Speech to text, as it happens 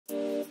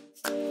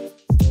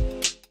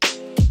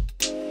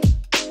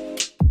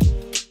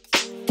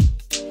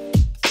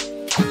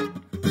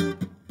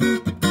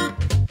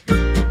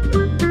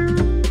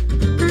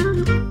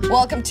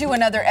welcome to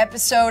another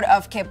episode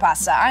of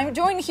Pasa. I'm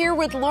joined here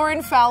with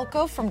Lauren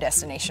Falco from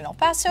Destination El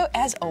Paso,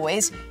 as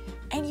always.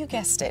 And you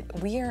guessed it,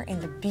 we are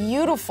in the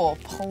beautiful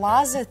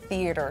Plaza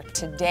Theater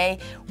today.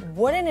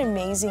 What an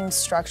amazing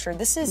structure.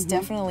 This is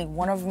definitely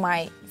one of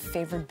my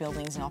favorite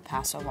buildings in El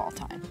Paso of all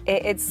time.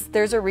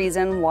 There's a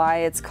reason why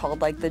it's called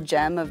like the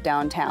gem of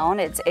downtown.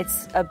 It's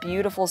a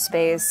beautiful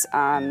space.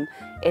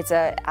 It's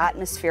an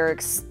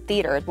atmospheric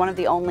theater. It's one of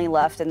the only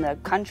left in the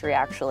country,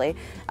 actually.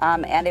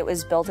 And it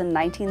was built in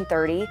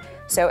 1930.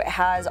 So it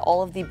has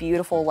all of the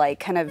beautiful, like,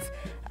 kind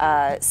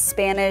of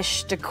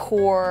Spanish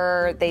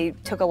decor. They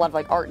took a lot of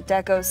like Art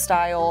Deco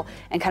style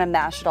and kind of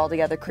mashed it all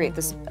together to create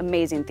this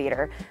amazing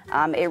theater.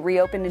 It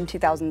reopened in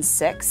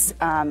 2006,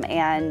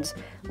 and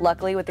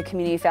luckily with the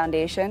Community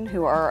Foundation,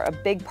 who are a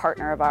big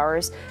partner of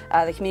ours,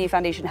 the Community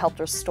Foundation helped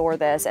restore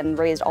this and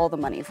raised all the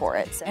money for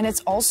it. And it's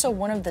also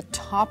one of the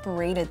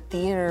top-rated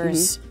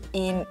theaters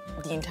in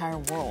the entire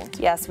world.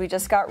 Yes, we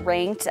just got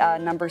ranked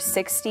number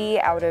 60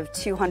 out of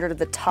 200 of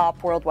the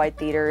top worldwide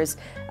theaters,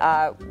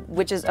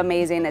 which is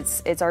amazing.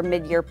 It's our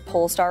mid-year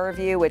Polestar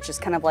review, which is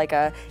kind of like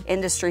a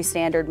industry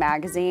standard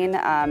magazine.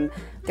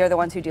 They're the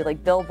ones who do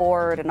like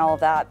Billboard and all of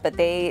that, but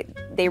they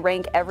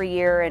rank every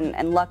year,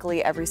 and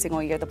luckily every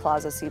single year the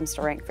Plaza seems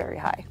to rank very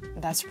high.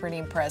 That's pretty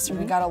impressive.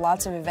 We got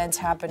lots of events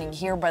happening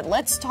here, but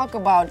let's talk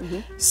about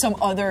some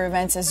other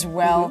events as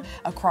well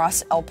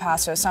across El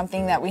Paso.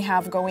 Something that we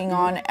have going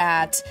on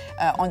at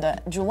on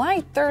the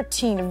July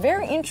 13th, a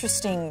very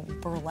interesting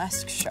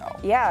burlesque show.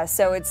 Yeah,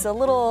 so it's a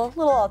little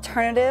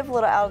alternative, a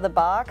little out of the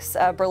box.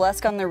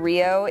 Burlesque on the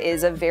Rio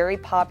is a very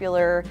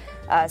popular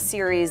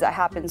series that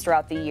happens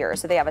throughout the year.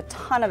 So they have a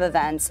ton of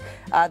events.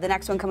 The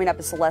next one coming up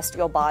is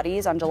Celestial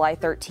Bodies on July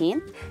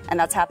 13th, and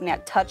that's happening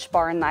at Touch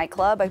Bar and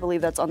Nightclub. I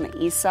believe that's on the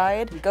east side.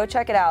 Go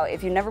check it out.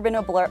 If you've never been to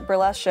a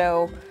burlesque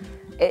show,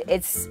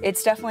 it's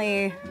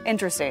definitely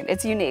interesting.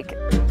 It's unique.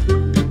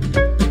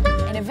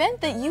 An event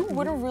that you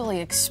wouldn't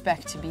really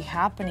expect to be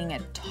happening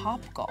at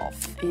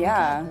Topgolf.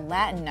 Yeah.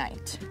 Latin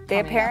night. They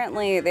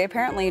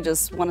apparently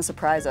just want to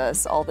surprise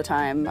us all the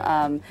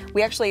time.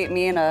 We actually,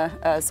 me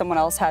and someone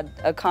else had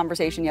a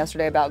conversation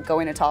yesterday about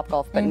going to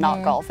Topgolf but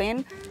not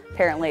golfing.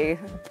 Apparently.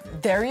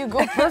 There you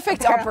go,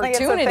 perfect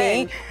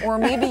opportunity. Or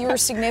maybe your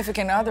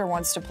significant other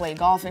wants to play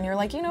golf and you're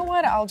like, you know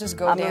what, I'll just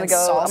go dance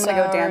salsa. I'm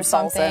gonna go dance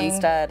salsa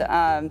instead.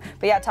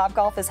 But yeah,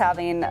 Topgolf is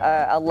having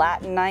a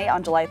Latin night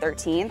on July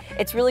 13th.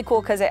 It's really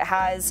cool because it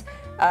has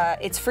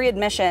it's free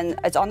admission.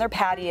 It's on their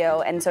patio,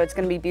 and so it's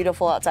going to be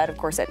beautiful outside, of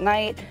course, at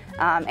night.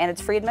 And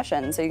it's free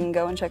admission, so you can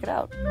go and check it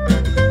out.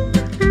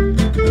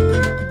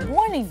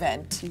 One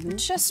event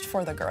just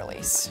for the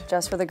girlies.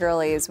 Just for the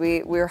girlies.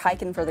 We're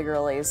hiking for the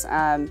girlies.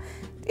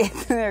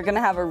 They're going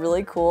to have a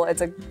really cool,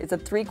 it's a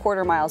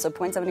 3/4 mile, so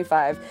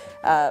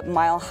 0.75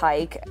 mile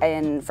hike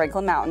in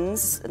Franklin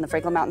Mountains, in the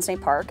Franklin Mountain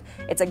State Park.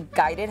 It's a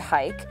guided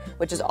hike,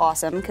 which is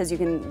awesome because you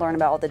can learn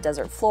about all the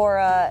desert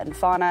flora and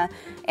fauna,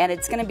 and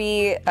it's going to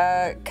be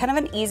kind of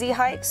an easy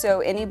hike,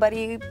 so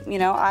anybody, you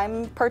know,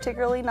 I'm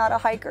particularly not a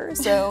hiker,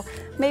 so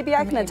maybe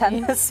I can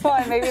attend this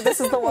one. Maybe this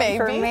is the one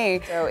for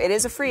me. So it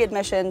is a free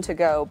admission to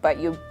go, but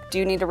you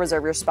do need to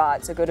reserve your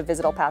spot, so go to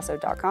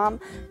visitelpaso.com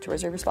to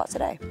reserve your spot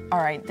today. All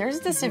right, there's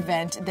this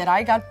event that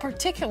I got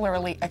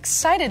particularly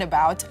excited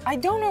about. I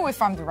don't know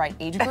if I'm the right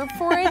age group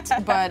for it,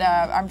 but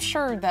I'm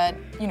sure that,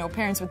 you know,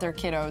 parents with their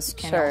kiddos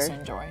can also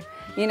enjoy.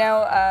 You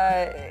know,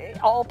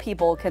 all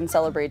people can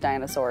celebrate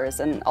dinosaurs,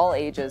 and all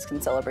ages can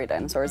celebrate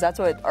dinosaurs. That's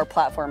what our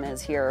platform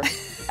is here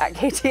at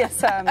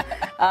KTSM.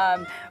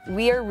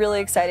 We are really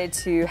excited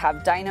to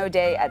have Dino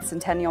Day at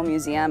Centennial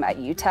Museum at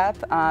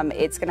UTEP.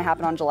 It's going to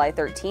happen on July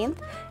 13th,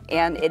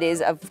 and it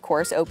is, of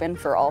course, open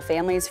for all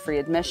families, free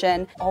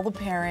admission. All the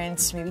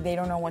parents, maybe they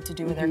don't know what to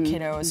do with their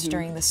kiddos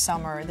during the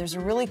summer. There's a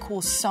really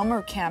cool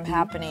summer camp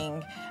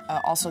happening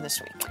also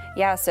this week.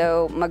 Yeah,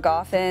 so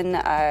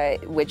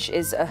McGoffin, which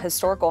is a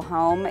historical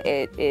home,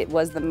 it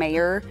was the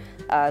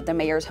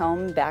mayor's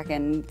home back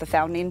in the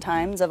founding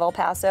times of El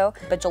Paso.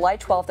 But July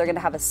 12th, they're going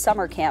to have a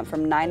summer camp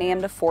from 9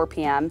 a.m. to 4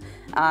 p.m.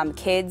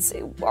 Kids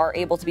are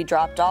able to be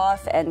dropped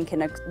off and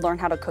can learn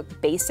how to cook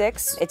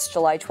basics. It's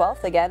July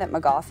 12th, again, at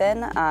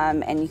McGoffin,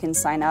 and you can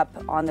sign up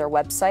on their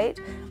website.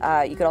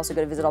 You could also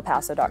go to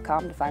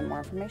visitelpaso.com to find more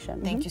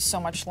information. Thank you so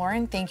much,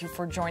 Lauren. Thank you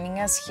for joining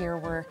us here.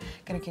 We're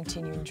going to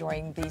continue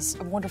enjoying these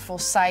wonderful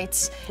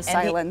sights. The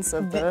silence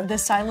of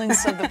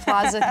the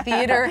Plaza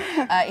Theater.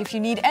 If you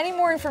need any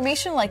more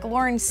information, like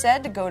Lauren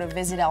said, go to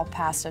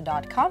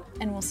visitelpaso.com,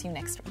 and we'll see you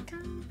next week.